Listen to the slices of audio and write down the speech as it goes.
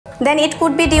Then it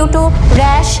could be due to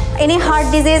rash, any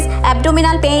heart disease,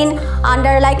 abdominal pain,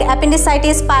 under like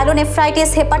appendicitis,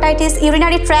 pyelonephritis, hepatitis,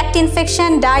 urinary tract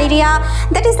infection, diarrhea.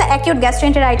 That is the acute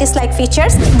gastroenteritis like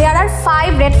features. There are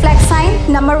 5 red flag signs.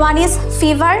 Number 1 is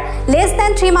fever, less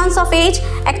than 3 months of age.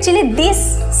 Actually,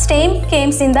 this stain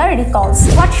comes in the recalls.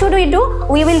 What should we do?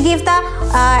 We will give the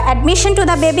admission to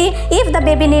the baby. If the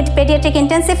baby needs pediatric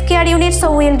intensive care unit,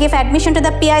 so we will give admission to the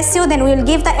PICU. Then we will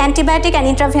give the antibiotic and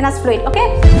intravenous fluid.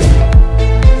 Okay.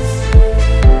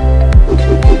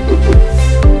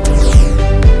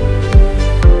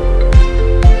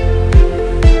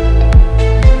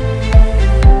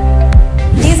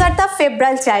 These are the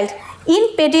febrile child.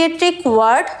 In pediatric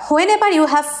ward, whenever you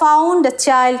have found a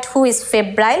child who is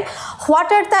febrile,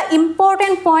 what are the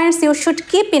important points you should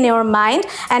keep in your mind,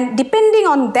 and depending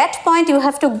on that point you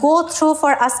have to go through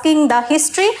for asking the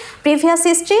history, previous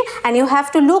history, and you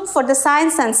have to look for the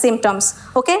signs and symptoms.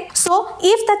 Okay, so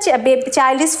if the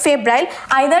child is febrile,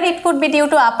 either it could be due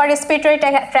to upper respiratory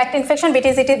tract infection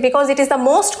because it is the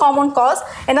most common cause.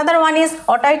 Another one is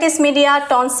otitis media,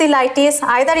 tonsillitis.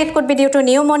 Either it could be due to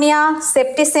pneumonia,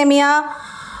 septicemia.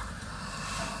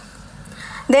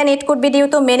 Then it could be due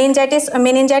to meningitis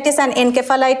and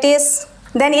encephalitis.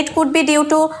 Then it could be due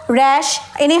to rash,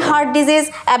 any heart disease,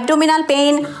 abdominal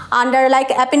pain, under like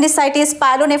appendicitis,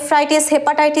 pyelonephritis,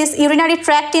 hepatitis, urinary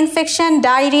tract infection,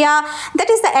 diarrhea. That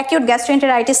is the acute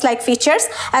gastroenteritis like features,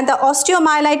 and the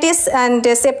osteomyelitis and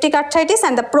septic arthritis,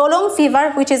 and the prolonged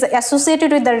fever which is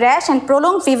associated with the rash and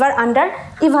prolonged fever under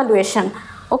evaluation.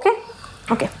 Okay.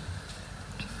 Okay.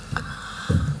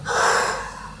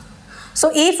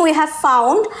 So if we have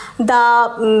found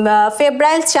the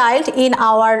febrile child in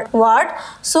our ward,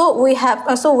 so we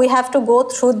have to go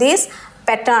through this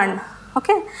pattern.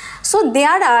 Okay, so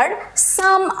there are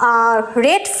some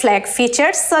red flag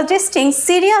features suggesting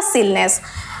serious illness.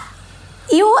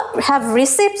 You have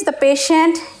received the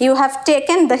patient, you have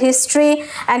taken the history,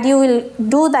 and you will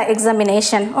do the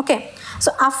examination. Okay.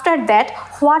 So after that,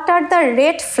 what are the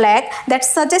red flag that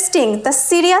suggesting the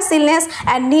serious illness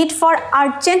and need for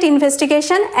urgent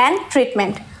investigation and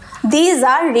treatment? These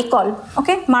are recall.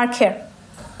 Okay, mark here.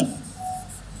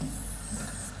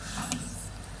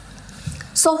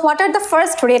 So what are the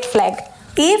first red flag?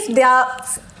 If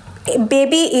the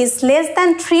baby is less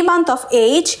than 3 months of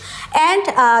age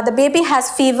and the baby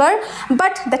has fever,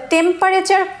 but the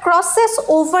temperature crosses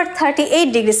over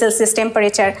 38 degrees Celsius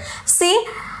temperature. See,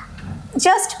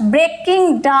 just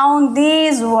breaking down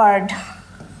this word,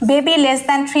 baby less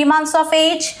than 3 months of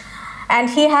age and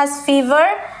he has fever,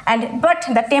 but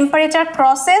the temperature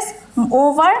crosses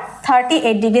over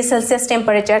 38 degrees Celsius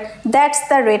temperature. That's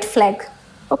the red flag.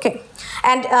 Okay,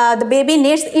 and the baby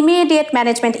needs immediate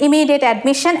management, immediate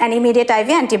admission, and immediate IV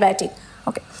antibiotic.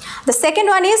 Okay, the second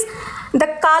one is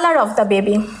the color of the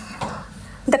baby.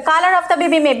 The color of the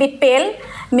baby may be pale,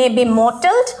 may be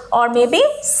mottled, or may be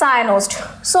cyanosed.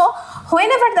 So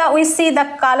whenever we see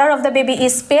the color of the baby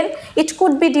is pale, it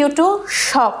could be due to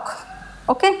shock.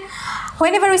 Okay.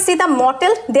 Whenever we see the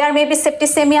mottled, there may be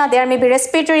septicemia, there may be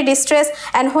respiratory distress,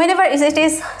 and whenever it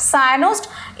is cyanosed,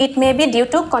 it may be due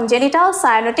to congenital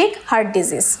cyanotic heart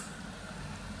disease.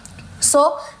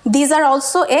 So these are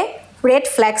also a red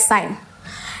flag sign.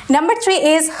 Number 3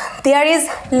 is there is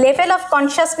level of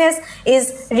consciousness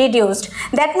is reduced.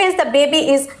 That means the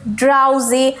baby is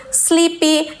drowsy,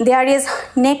 sleepy, there is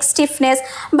neck stiffness.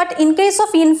 But in case of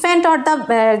infant or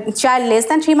the child less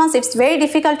than 3 months, it's very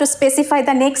difficult to specify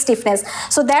the neck stiffness.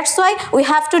 So that's why we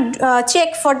have to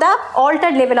check for the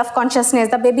altered level of consciousness.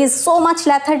 The baby is so much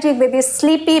lethargic, baby is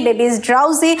sleepy, baby is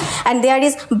drowsy, and there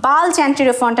is bulge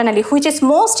anteriofontanally, which is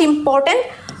most important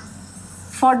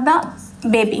for the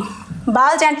baby.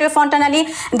 Bulge anteriofontanally,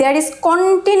 there is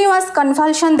continuous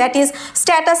convulsion, that is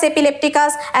status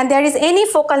epilepticus, and there is any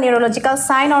focal neurological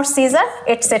sign or seizure,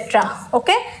 etc.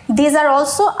 Okay, these are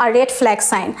also a red flag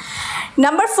sign.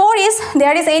 Number 4 is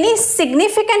there is any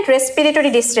significant respiratory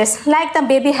distress, like the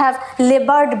baby have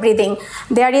labored breathing,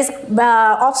 there is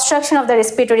obstruction of the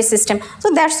respiratory system. So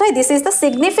that's why this is the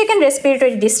significant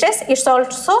respiratory distress. It's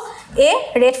also a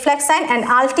red flag sign, and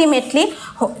ultimately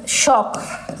shock.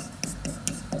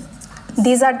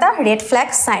 These are the red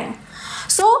flag sign.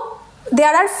 So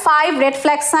there are 5 red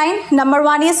flag signs. Number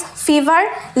 1 is fever,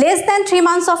 less than 3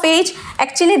 months of age.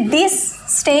 Actually, this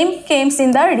stain comes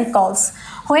in the recalls.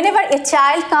 Whenever a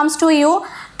child comes to you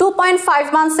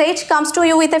 2.5 months age, comes to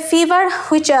you with a fever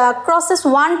which crosses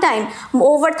one time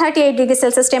over 38 degrees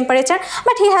Celsius temperature,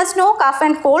 but he has no cough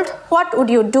and cold. What would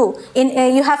you do?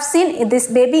 You have seen this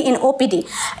baby in OPD.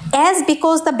 As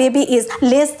because the baby is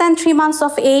less than 3 months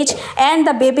of age and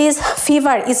the baby's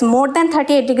fever is more than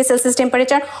 38 degrees Celsius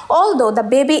temperature, although the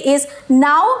baby is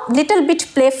now little bit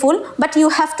playful, but you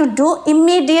have to do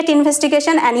immediate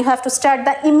investigation and you have to start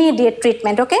the immediate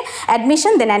treatment. Okay,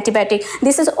 admission then antibiotic.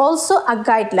 This is also a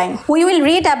guideline. We will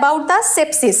read about the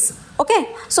sepsis. Okay,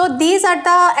 so these are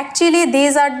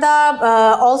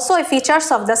the also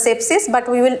features of the sepsis, but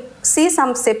we will see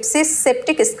some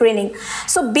septic screening.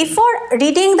 So before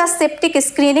reading the septic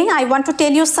screening, I want to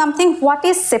tell you something. What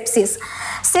is sepsis?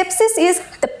 Sepsis is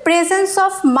the presence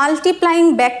of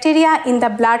multiplying bacteria in the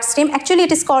bloodstream. Actually,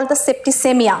 it is called the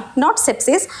septicemia, not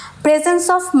sepsis. Presence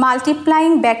of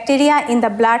multiplying bacteria in the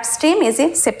bloodstream is a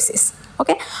sepsis.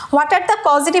 Okay, what are the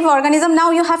causative organisms? Now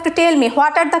you have to tell me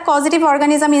what are the causative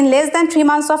organisms in less than 3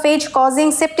 months of age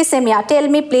causing septicemia. Tell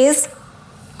me please.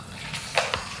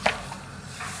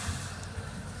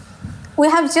 We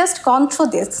have just gone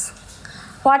through this.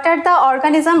 What are the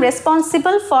organisms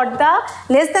responsible for the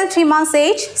less than 3 months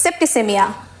age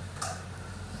septicemia?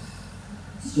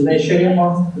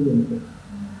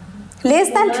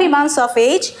 Less than 3 months of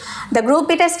age, the group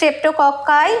beta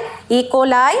streptococci, E.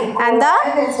 coli, and the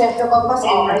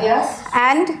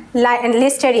and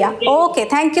listeria. Okay,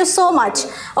 thank you so much.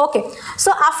 Okay,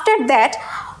 so after that,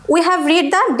 we have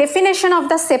read the definition of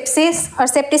the sepsis or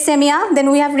septicemia.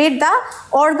 Then we have read the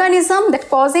organism that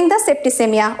causing the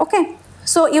septicemia. Okay,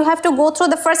 so you have to go through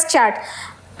the first chart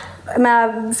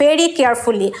very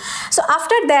carefully. So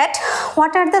after that,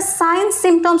 what are the signs,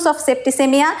 symptoms of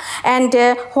septicemia, and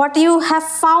what you have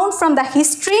found from the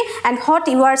history and what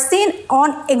you are seeing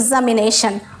on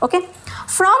examination. Okay,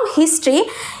 from history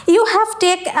you have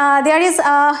there is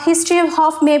a history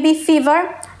of maybe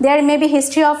fever, there may be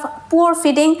history of poor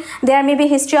feeding, there may be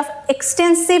history of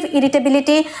extensive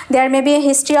irritability, there may be a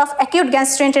history of acute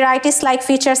gastroenteritis like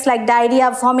features like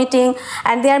diarrhea, vomiting,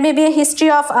 and there may be a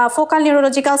history of focal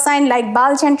neurological sign like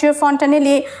bulge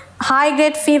anterofontanelle, high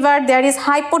grade fever, there is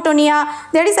hypotonia,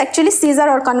 there is actually seizure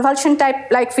or convulsion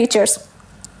type like features.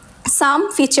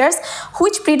 Some features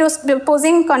which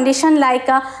predisposing condition like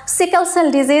sickle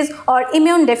cell disease or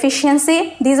immune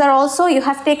deficiency, these are also you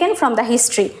have taken from the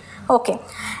history. Okay,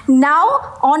 now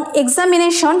on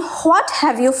examination, what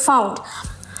have you found?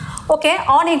 Okay,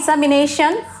 on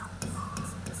examination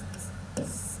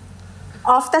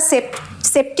of the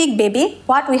septic baby,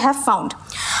 what we have found?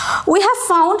 We have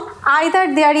found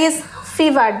either there is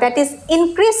fever, that is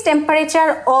increased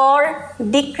temperature or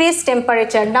decreased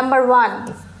temperature, number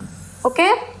 1.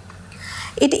 Okay,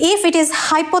 if it is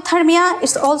hypothermia,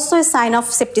 it's also a sign of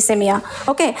septicemia.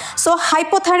 Okay, so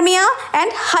hypothermia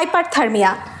and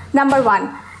hyperthermia, number 1.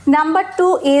 Number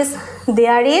 2 is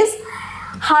there is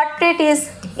heart rate is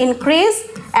increased,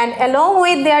 and along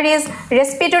with there is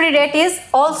respiratory rate is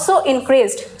also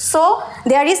increased. So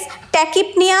there is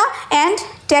tachypnea and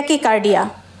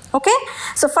tachycardia. Okay,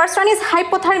 so first one is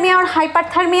hypothermia or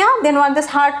hyperthermia, then one is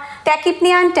heart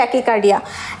tachypnea and tachycardia.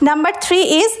 Number 3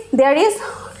 is there is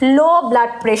low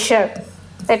blood pressure,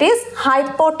 that is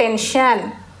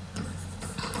hypotension.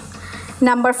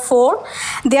 Number 4,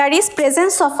 there is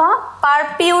presence of a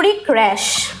purpuric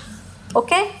rash.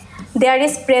 Okay, there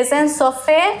is presence of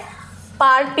a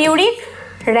purpuric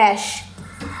rash.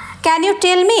 Can you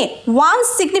tell me one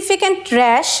significant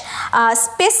rash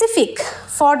specific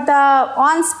for the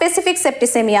one specific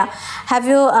septicemia? Have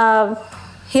you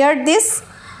heard this?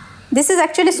 This is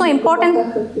actually so important.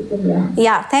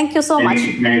 Yeah, thank you so much.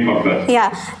 Yeah,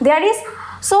 there is.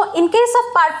 So in case of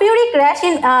purpuric rash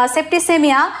in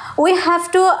septicemia, we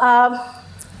have to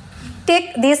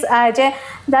take this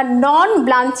the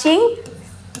non-blanching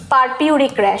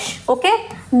purpuric rash. Okay,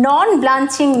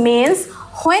 non-blanching means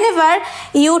whenever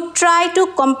you try to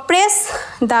compress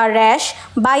the rash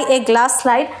by a glass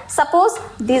slide, suppose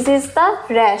this is the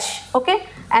rash, okay,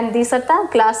 and these are the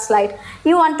glass slide.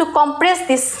 You want to compress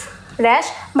this rash,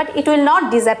 but it will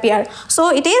not disappear. So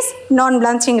it is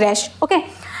non-blanching rash. Okay.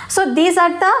 So these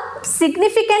are the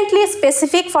significantly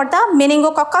specific for the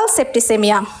meningococcal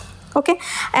septicemia. Okay,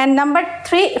 and number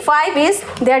 5 is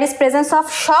there is presence of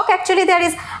shock. Actually there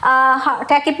is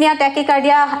tachypnea,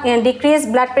 tachycardia, and decreased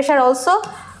blood pressure also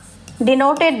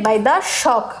denoted by the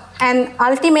shock. And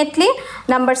ultimately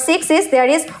number 6 is there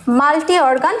is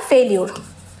multi-organ failure.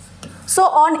 So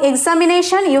on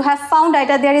examination, you have found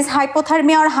either there is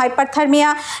hypothermia or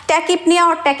hyperthermia, tachypnea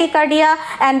or tachycardia,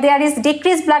 and there is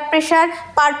decreased blood pressure,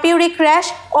 purpuric rash,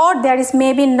 or there is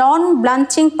maybe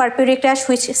non-blanching purpuric rash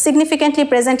which is significantly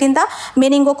present in the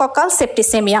meningococcal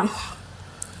septicemia.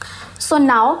 So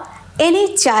now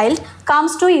any child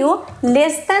comes to you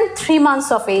less than 3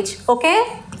 months of age, okay?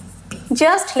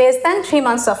 Just less than 3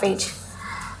 months of age.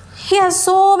 He has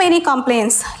so many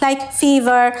complaints like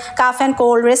fever, cough and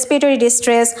cold, respiratory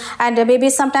distress, and the baby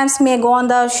sometimes may go on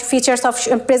the features of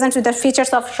present with the features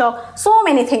of shock, so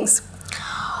many things.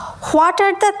 What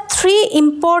are the 3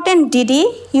 important DD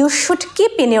you should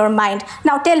keep in your mind?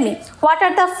 Now tell me, what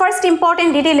are the first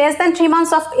important DD less than 3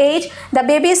 months of age? The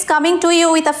baby is coming to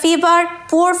you with a fever,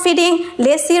 poor feeding,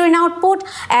 less urine output,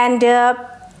 and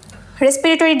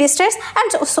respiratory distress,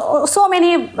 and so many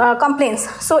complaints.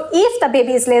 So if the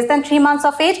baby is less than 3 months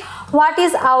of age, what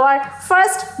is our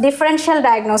first differential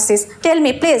diagnosis? Tell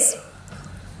me please.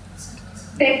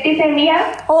 Septicemia.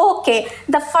 Okay,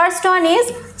 the first one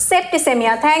is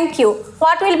septicemia. Thank you.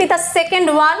 What will be the second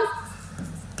one?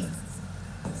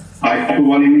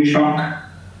 Hypovolemic shock.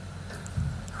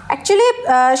 Actually,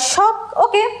 shock.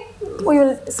 Okay, we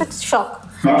will set shock.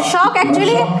 Shock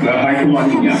actually,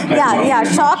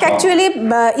 shock actually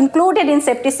included in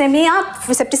septicemia,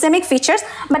 septicemic features.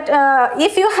 But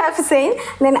if you have seen,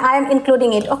 then I am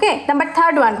including it. Okay. Number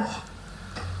 3rd one.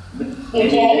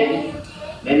 UTI.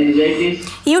 Meningitis.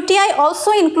 UTI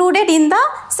also included in the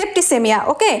septicemia.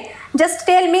 Okay. Just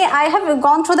tell me, I have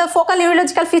gone through the focal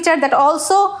neurological feature that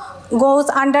also goes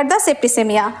under the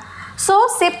septicemia. So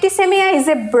septicemia is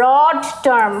a broad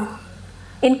term,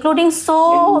 including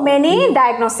so many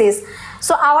diagnoses.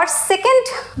 So our second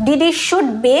DD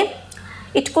should be,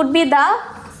 it could be the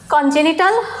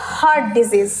congenital heart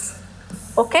disease.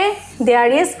 Okay, there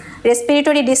is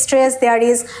respiratory distress, there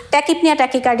is tachypnea,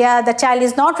 tachycardia, the child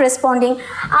is not responding.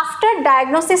 After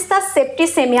diagnosis the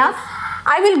septicemia,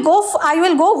 I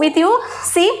will go with you.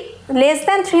 See, less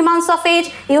than 3 months of age,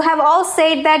 you have all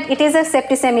said that it is a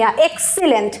septicemia.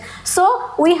 Excellent.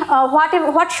 So we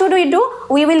what should we do?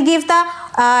 We will give the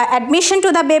admission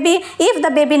to the baby. If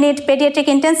the baby needs pediatric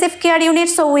intensive care unit,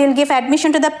 so we will give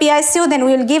admission to the PICU, then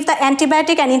we will give the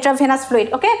antibiotic and intravenous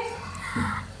fluid. Okay.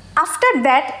 After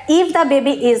that, if the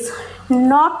baby is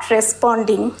not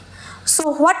responding, so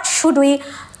what should we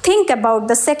think about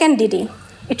the second DD?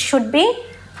 It should be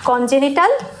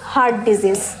congenital heart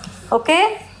disease.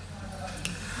 Okay.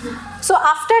 So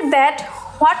after that,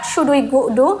 what should we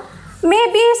do?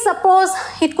 Maybe suppose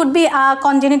it could be a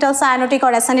congenital cyanotic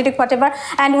or acyanotic, whatever,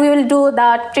 and we will do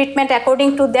the treatment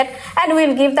according to that, and we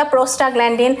will give the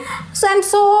prostaglandin. So and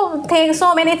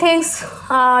so many things,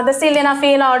 the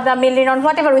sildenafil or the milrinone,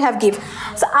 whatever we have give.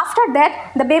 So after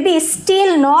that, the baby is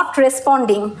still not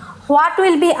responding. What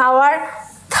will be our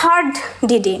 3rd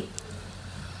DD?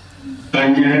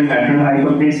 Congenital lateral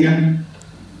hypoplasia.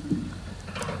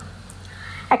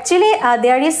 Actually,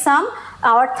 there is some.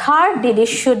 Our 3rd DD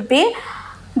should be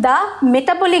the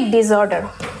metabolic disorder.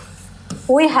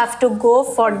 We have to go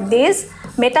for this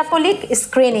metabolic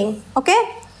screening. Okay.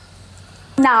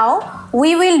 Now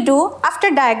we will do, after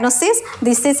diagnosis,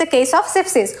 this is a case of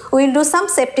sepsis, we will do some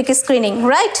septic screening,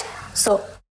 right? So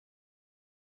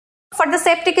for the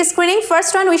septic screening,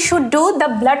 first one we should do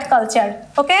the blood culture.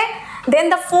 Okay.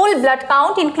 Then the full blood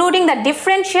count, including the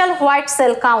differential white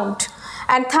cell count.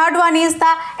 And 3rd one is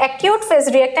the acute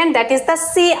phase reactant, that is the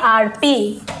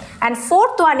CRP. And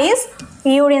 4th one is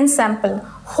urine sample.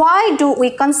 Why do we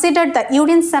consider the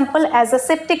urine sample as a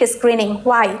septic screening?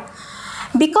 Why?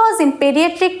 Because in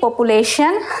pediatric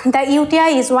population, the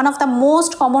UTI is one of the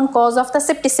most common cause of the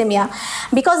septicemia.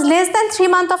 Because less than 3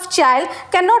 months of child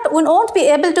won't be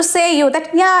able to say you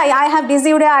that, yeah, I have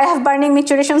dysuria, I have burning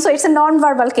micturition, so it's a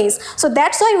non-verbal case. So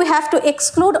that's why we have to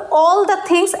exclude all the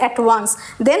things at once.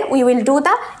 Then we will do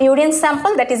the urine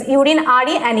sample, that is urine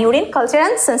RE and urine culture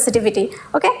and sensitivity.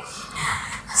 Okay.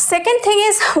 Second thing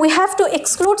is we have to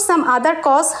exclude some other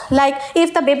cause, like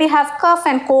if the baby have cough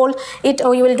and cold,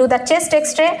 you will do the chest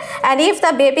x-ray, and if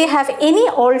the baby have any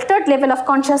altered level of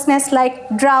consciousness like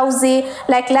drowsy,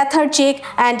 like lethargic,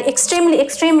 and extremely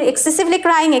excessively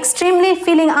crying, extremely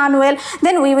feeling unwell,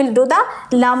 then we will do the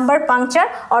lumbar puncture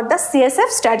or the CSF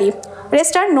study.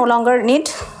 Rest are no longer need,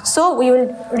 so we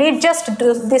will read just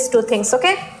these 2 things.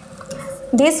 Okay,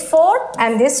 these 4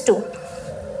 and these 2.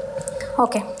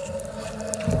 Okay.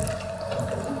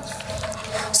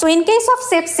 So in case of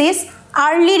sepsis,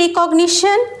 early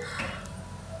recognition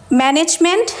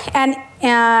management and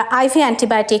IV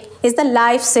antibiotic is the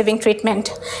life-saving treatment.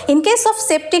 In case of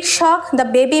septic shock, the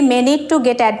baby may need to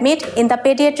get admitted in the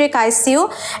pediatric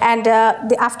ICU, and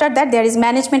after that there is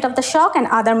management of the shock and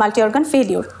other multi-organ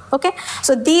failure. Okay,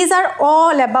 so these are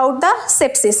all about the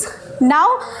sepsis. Now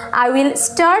I will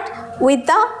start with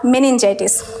the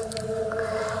meningitis.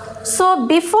 So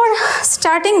before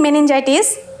starting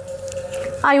meningitis,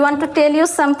 I want to tell you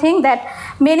something, that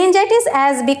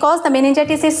meningitis, because the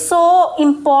meningitis is so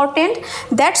important,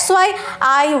 that's why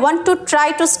I want to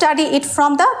try to study it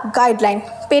from the guideline,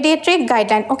 pediatric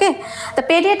guideline. Okay, the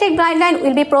pediatric guideline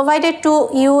will be provided to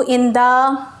you in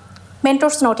the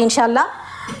mentor's note, inshallah.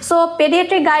 So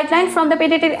pediatric guideline from the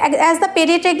pediatric, as the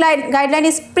pediatric guideline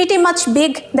is pretty much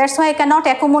big, that's why I cannot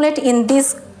accumulate in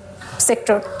this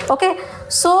sector. Okay,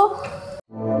 so